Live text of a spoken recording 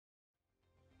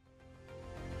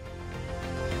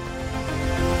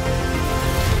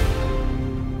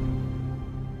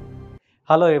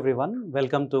Hello everyone,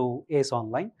 welcome to ACE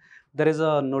Online. There is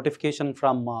a notification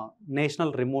from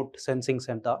National Remote Sensing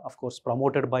Center, of course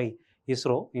promoted by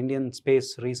ISRO, Indian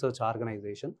Space Research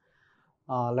Organization.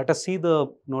 Let us see the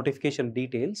notification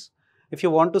details. If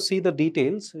you want to see the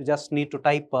details, you just need to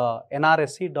type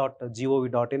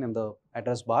nrsc.gov.in in the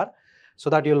address bar, so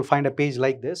that you will find a page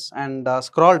like this, and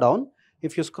scroll down.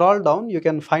 If you scroll down, you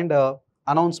can find a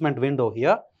announcement window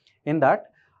here. In that,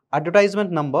 advertisement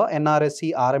number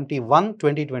NRSC RMT1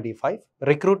 2025,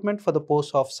 recruitment for the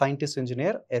post of scientist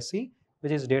engineer SC,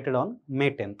 which is dated on May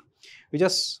 10th. You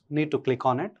just need to click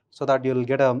on it so that you will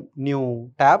get a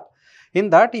new tab. In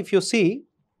that, if you see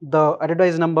the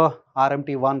advertised number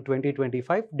RMT1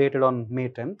 2025 dated on May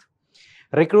 10th,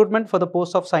 recruitment for the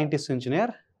post of scientist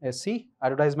engineer SC,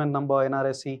 advertisement number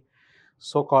NRSC,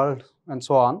 so called, and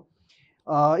so on.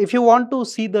 If you want to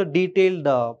see the detailed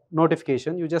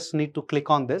notification, you just need to click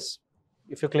on this.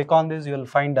 If you click on this, you will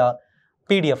find a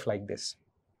PDF like this.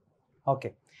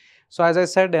 Okay. So as I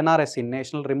said, NRSC,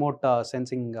 National Remote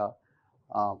Sensing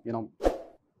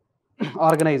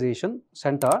Organization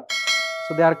Center.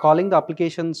 So they are calling the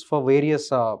applications for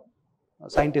various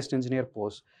scientist engineer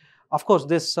posts. Of course,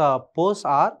 this posts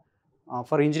are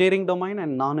for engineering domain,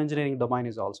 and non-engineering domain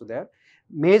is also there.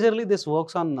 Majorly this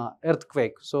works on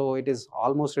earthquake, so it is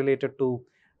almost related to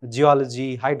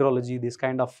geology, hydrology, this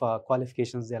kind of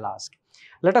qualifications they'll ask.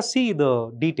 Let us see the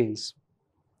details.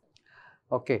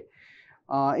 Okay,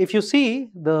 if you see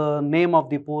the name of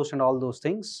the post and all those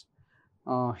things,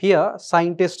 here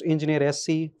scientist engineer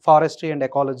SC, forestry and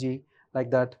ecology,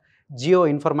 like that,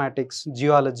 geoinformatics,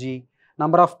 geology,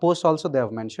 number of posts also they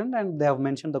have mentioned, and they have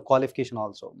mentioned the qualification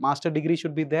also. Master degree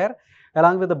should be there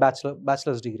along with the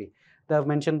bachelor's degree. They have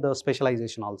mentioned the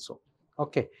specialization also.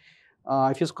 Okay.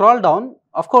 If you scroll down,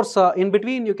 of course, in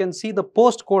between you can see the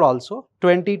post code also,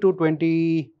 20 to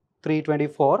 23,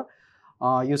 24.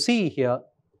 You see here,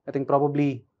 I think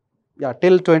probably, yeah,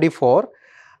 till 24.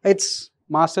 It's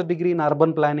master degree in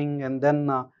urban planning, and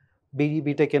then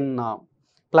B.Tech in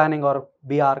planning or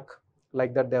BArch,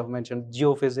 like that they have mentioned,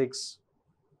 geophysics,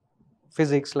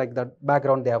 physics, like that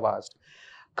background they have asked.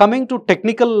 Coming to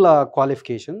technical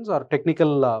qualifications or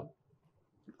technical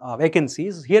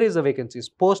vacancies, here is the vacancies,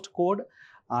 post code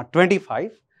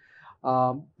 25.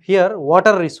 Here,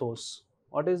 water resource.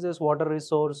 What is this water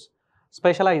resource?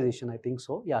 Specialization, I think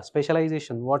so. Yeah,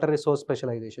 specialization, water resource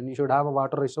specialization. You should have a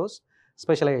water resource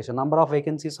specialization. Number of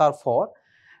vacancies are 4.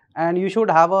 And you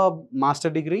should have a master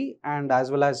degree and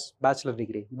as well as bachelor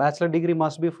degree. Bachelor degree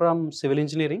must be from civil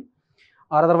engineering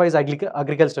or otherwise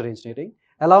agricultural engineering.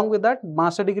 Along with that,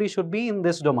 master degree should be in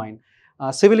this domain.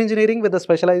 Civil engineering with a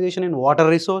specialization in water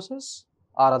resources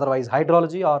or otherwise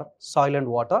hydrology or soil and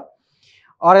water,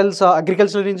 or else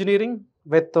agricultural engineering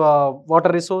with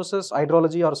water resources,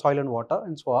 hydrology or soil and water,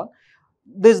 and so on.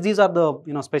 These are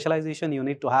the specialization you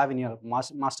need to have in your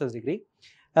master's degree,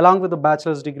 along with the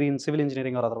bachelor's degree in civil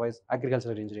engineering or otherwise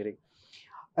agricultural engineering.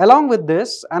 Along with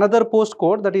this, another post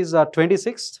code, that is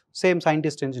 26th, same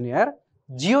scientist engineer,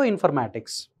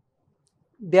 geoinformatics.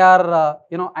 They are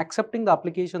accepting the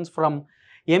applications from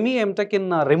ME, M.Tech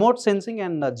in remote sensing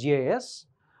and GIS,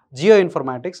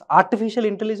 geoinformatics, artificial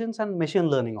intelligence and machine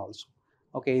learning also.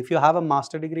 Okay, if you have a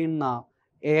master degree in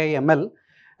AI ML,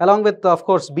 along with of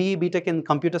course B.Tech in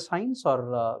computer science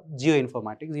or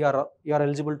geoinformatics, you are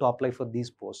eligible to apply for these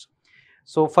posts.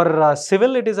 So for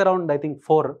civil it is around, I think,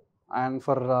 4, and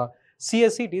for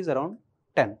CSC it is around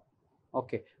 10.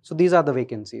 Okay, so these are the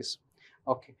vacancies.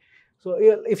 Okay. So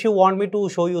if you want me to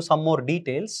show you some more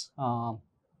details, so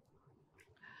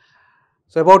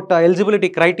about eligibility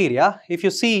criteria, if you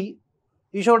see,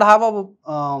 you should have a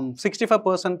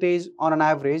 65% on an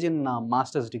average in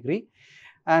master's degree,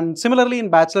 and similarly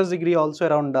in bachelor's degree also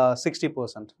around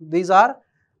 60%. Those are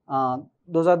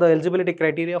the eligibility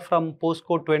criteria from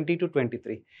postcode 20 to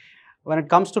 23. When it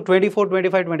comes to 24,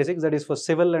 25, 26, that is for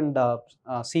civil and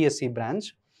CSC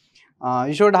branch,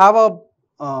 you should have a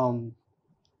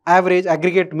average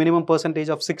aggregate minimum percentage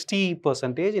of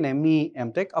 60% in ME,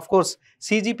 M.Tech. Of course,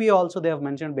 CGPA also they have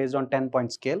mentioned based on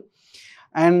 10-point scale.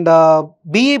 And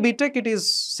BA, B.Tech, it is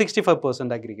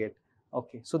 65% aggregate.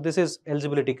 Okay, so this is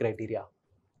eligibility criteria.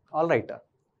 All right.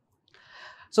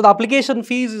 So the application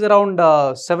fees is around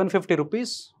 750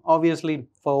 rupees, obviously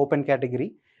for open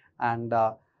category, and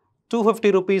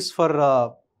 250 rupees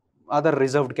for other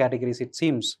reserved categories, it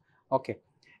seems. Okay.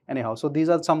 Anyhow, so these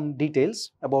are some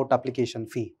details about application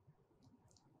fee.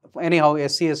 Anyhow,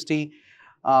 SC, ST,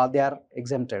 they are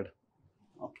exempted.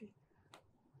 Okay.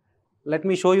 Let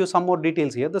me show you some more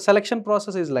details here. The selection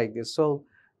process is like this. So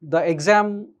the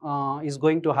exam is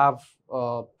going to have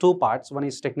two parts. One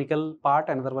is technical part,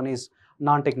 another one is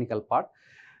non-technical part.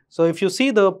 So if you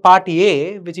see the part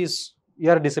A, which is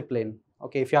your discipline,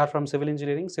 okay, if you are from civil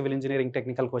engineering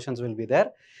technical questions will be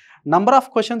there. Number of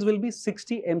questions will be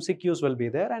 60 MCQs will be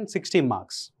there and 60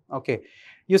 marks. Okay,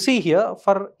 you see here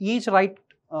for each right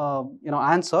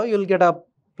answer you'll get a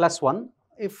 +1.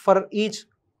 If for each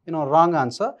wrong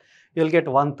answer you'll get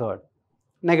 1/3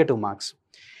 negative marks.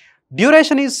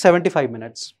 Duration is 75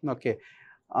 minutes. Okay.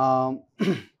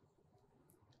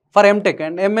 For M.Tech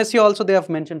and M.Sc also they have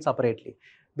mentioned separately.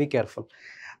 Be careful.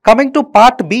 Coming to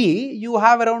part B, you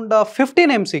have around 15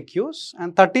 MCQs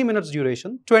and 30 minutes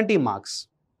duration, 20 marks.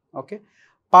 Okay.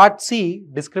 Part C,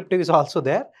 descriptive is also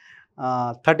there,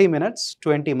 30 minutes,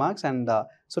 20 marks, and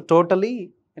so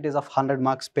totally it is of 100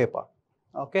 marks paper.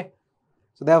 Okay.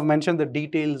 So they have mentioned the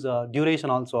details, duration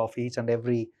also of each and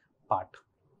every part.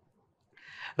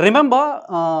 Remember,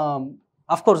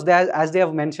 of course, as they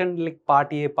have mentioned, like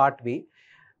part A, part B,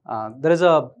 there is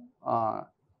a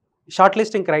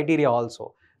shortlisting criteria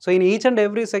also. So in each and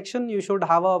every section, you should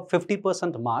have a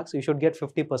 50% marks. You should get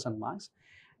 50% marks,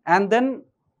 and then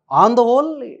on the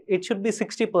whole, it should be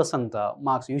 60%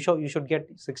 marks. You should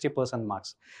get 60%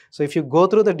 marks. So if you go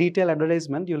through the detailed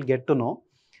advertisement, you'll get to know.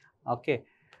 Okay.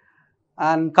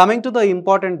 And coming to the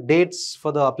important dates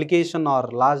for the application or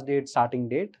last date, starting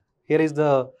date, here is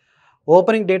the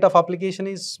opening date of application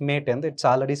is May 10th. It's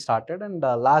already started, and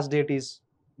last date is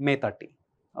May 30.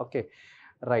 Okay,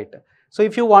 right. So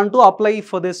if you want to apply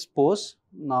for this post,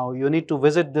 now you need to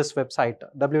visit this website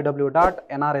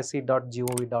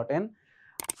www.nrsc.gov.in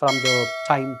from the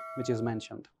time which is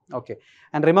mentioned. Okay,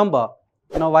 and remember,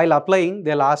 while applying,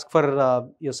 they'll ask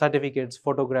for your certificates,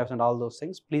 photographs, and all those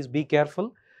things. Please be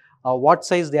careful. What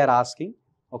size they are asking?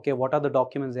 Okay, what are the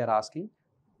documents they are asking?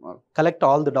 Collect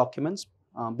all the documents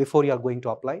before you are going to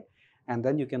apply, and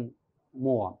then you can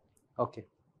move on. Okay,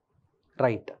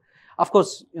 right. Of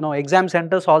course, exam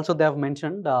centers also they have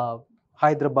mentioned,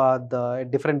 Hyderabad,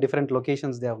 different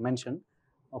locations they have mentioned.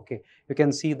 Okay, you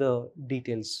can see the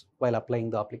details while applying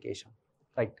the application.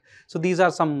 Right. So these are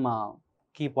some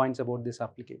key points about this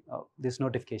application, this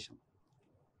notification.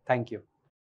 Thank you.